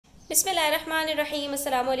Bismillahirrahmanirrahim.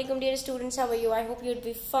 Assalamu alaikum dear students. How are you? I hope you'd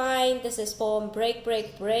be fine. This is poem Break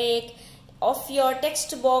Break Break of your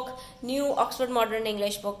textbook New Oxford Modern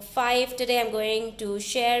English Book 5. Today I'm going to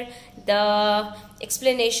share the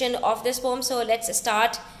explanation of this poem. So let's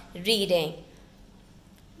start reading.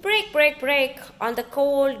 Break, break, break on the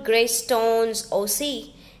cold grey stones, O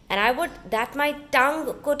sea, and I would that my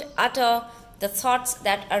tongue could utter the thoughts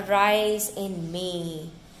that arise in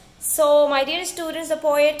me. So, my dear students, the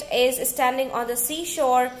poet is standing on the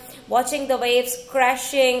seashore, watching the waves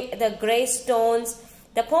crashing the grey stones.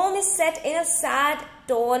 The poem is set in a sad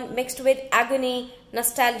tone mixed with agony,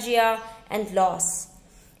 nostalgia, and loss.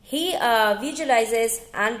 He visualizes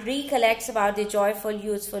and recollects about the joyful,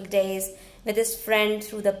 youthful days with his friend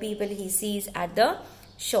through the people he sees at the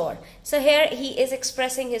shore. So here he is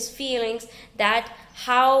expressing his feelings, that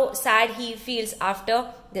how sad he feels after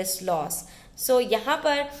this loss. So यहाँ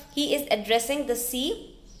पर he is addressing the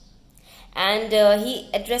sea and he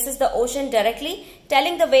addresses the ocean directly,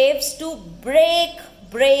 telling the waves to break,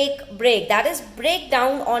 break, break. That is, break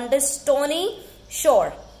down on the stony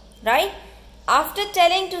shore, right? After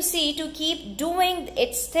telling to sea to keep doing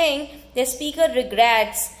its thing, the speaker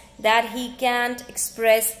regrets that he can't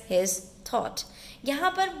express his thought.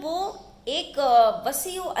 यहाँ पर वो एक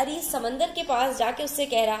वसीउ अरीज समंदर के पास जाके उससे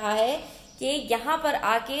कह रहा है कि यहाँ पर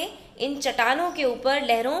आके इन चट्टानों के ऊपर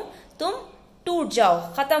लहरों तुम टूट जाओ,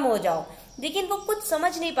 खत्म हो जाओ. लेकिन वो कुछ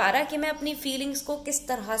समझ नहीं पा रहा कि मैं अपनी फीलिंग्स को किस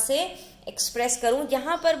तरह से एक्सप्रेस करूं.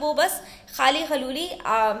 यहाँ पर वो बस खाली खलूली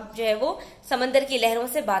जो है वो समंदर की लहरों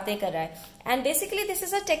से बातें कर रहा है. And basically this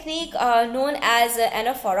is a technique known as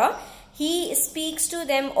anaphora. He speaks to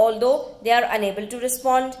them although they are unable to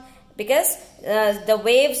respond because the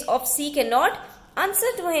waves of sea cannot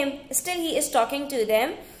answer to him. Still he is talking to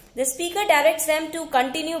them. The speaker directs them to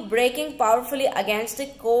continue breaking powerfully against the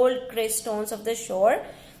cold grey stones of the shore.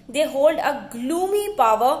 They hold a gloomy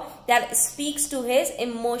power that speaks to his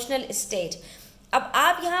emotional state. अब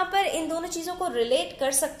आप यहाँ पर इन दोनों चीज़ों को relate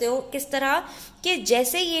कर सकते हो किस तरह कि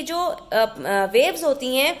जैसे ये जो वेव्स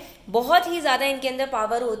होती हैं बहुत ही ज़्यादा इनके अंदर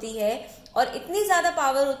पावर होती है और इतनी ज़्यादा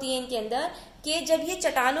पावर होती है इनके अंदर कि जब ये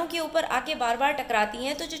चट्टानों के ऊपर आके बार बार टकराती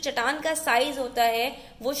हैं तो जो चट्टान का साइज होता है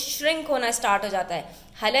वो श्रिंक होना स्टार्ट हो जाता है.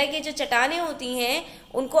 हालांकि जो चट्टानें होती हैं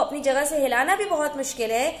उनको अपनी जगह से हिलाना भी बहुत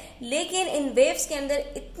मुश्किल है, लेकिन इन वेव्स के अंदर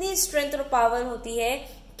इतनी स्ट्रेंथ और पावर होती है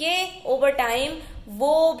कि ओवर टाइम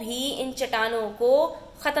वो भी इन चट्टानों को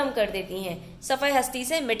खत्म कर देती हैं, सफाई हस्ती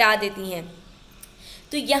से मिटा देती हैं.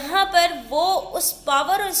 तो यहाँ पर वो उस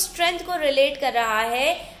पावर और स्ट्रेंथ को रिलेट कर रहा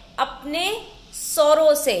है अपने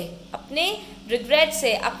सौरों से, अपने रिग्रेट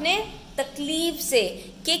से, अपने तकलीफ से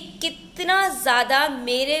कि कितना ज्यादा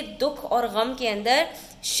मेरे दुख और गम के अंदर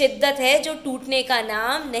शिद्दत है जो टूटने का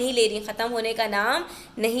नाम नहीं ले रही, खत्म होने का नाम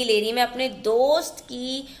नहीं ले रही. मैं अपने दोस्त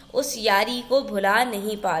की उस यारी को भुला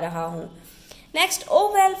नहीं पा रहा हूं. Next, oh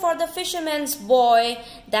well for the fisherman's boy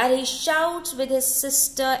that he shouts with his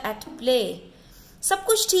sister at play. सब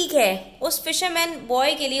कुछ ठीक है उस फिशरमैन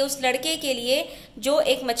बॉय के लिए, उस लड़के के लिए जो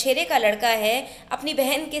एक मछेरे का लड़का है, अपनी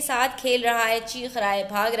बहन के साथ खेल रहा है, चीख रहा है,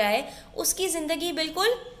 भाग रहा है, उसकी जिंदगी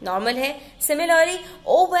बिल्कुल नॉर्मल है. Similarly,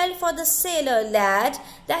 O well for the seller lead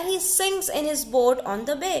that he sings in his boat on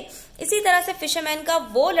the बे. इसी तरह से फिशरमैन का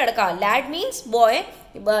वो लड़का, लैड मीन्स बॉय,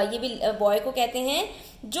 ये भी बॉय को कहते हैं,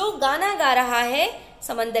 जो गाना गा रहा है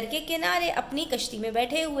समंदर के किनारे अपनी कश्ती में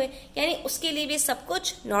बैठे हुए, यानी उसके लिए भी सब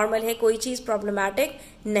कुछ नॉर्मल है, कोई चीज प्रॉब्लमैटिक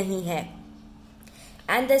नहीं है.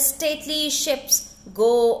 And the stately ships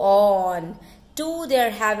go on to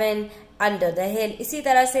their haven under the हिल. इसी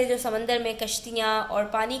तरह से जो समंदर में कश्तियां और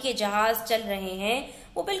पानी के जहाज चल रहे हैं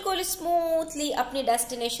वो बिल्कुल स्मूथली अपनी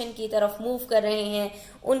डेस्टिनेशन की तरफ मूव कर रहे हैं.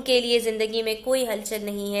 उनके लिए जिंदगी में कोई हलचल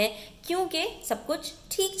नहीं है क्योंकि सब कुछ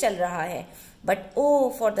ठीक चल रहा है. But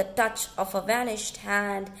oh, for the touch of a vanished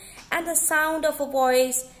hand and the sound of a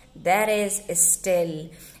voice that is still.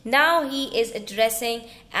 Now he is addressing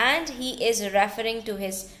and he is referring to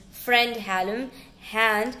his friend Hallam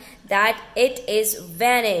hand that it is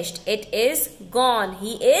vanished, it is gone,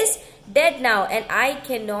 he is dead now and I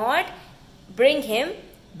cannot bring him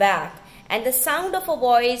back. And the sound of a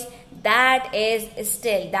voice that is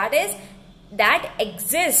still, that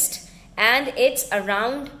exists and it's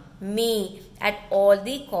around me at all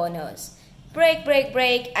the corners. Break, break,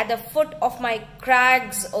 break at the foot of my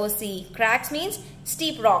crags, O sea. Crags means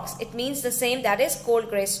steep rocks. It means the same, that is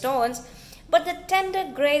cold grey stones. But the tender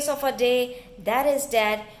grace of a day that is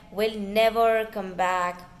dead will never come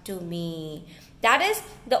back to me. That is,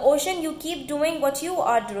 the ocean, you keep doing what you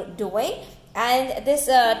are doing and this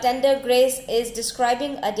tender grace is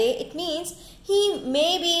describing a day. It means he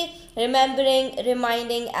may be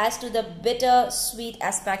reminding as to the bitter sweet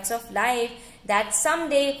aspects of life, that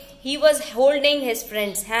someday he was holding his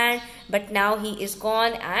friend's hand, but now he is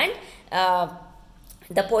gone, and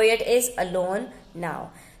the poet is alone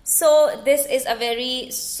now. So this is a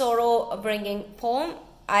very sorrow bringing poem.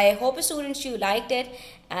 I hope students you liked it,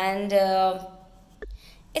 and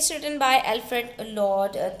it's written by Alfred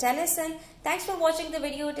Lord Tennyson. Thanks for watching the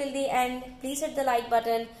video till the end. Please hit the like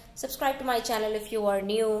button. Subscribe to my channel if you are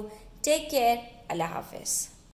new. Take care. Allah Hafiz.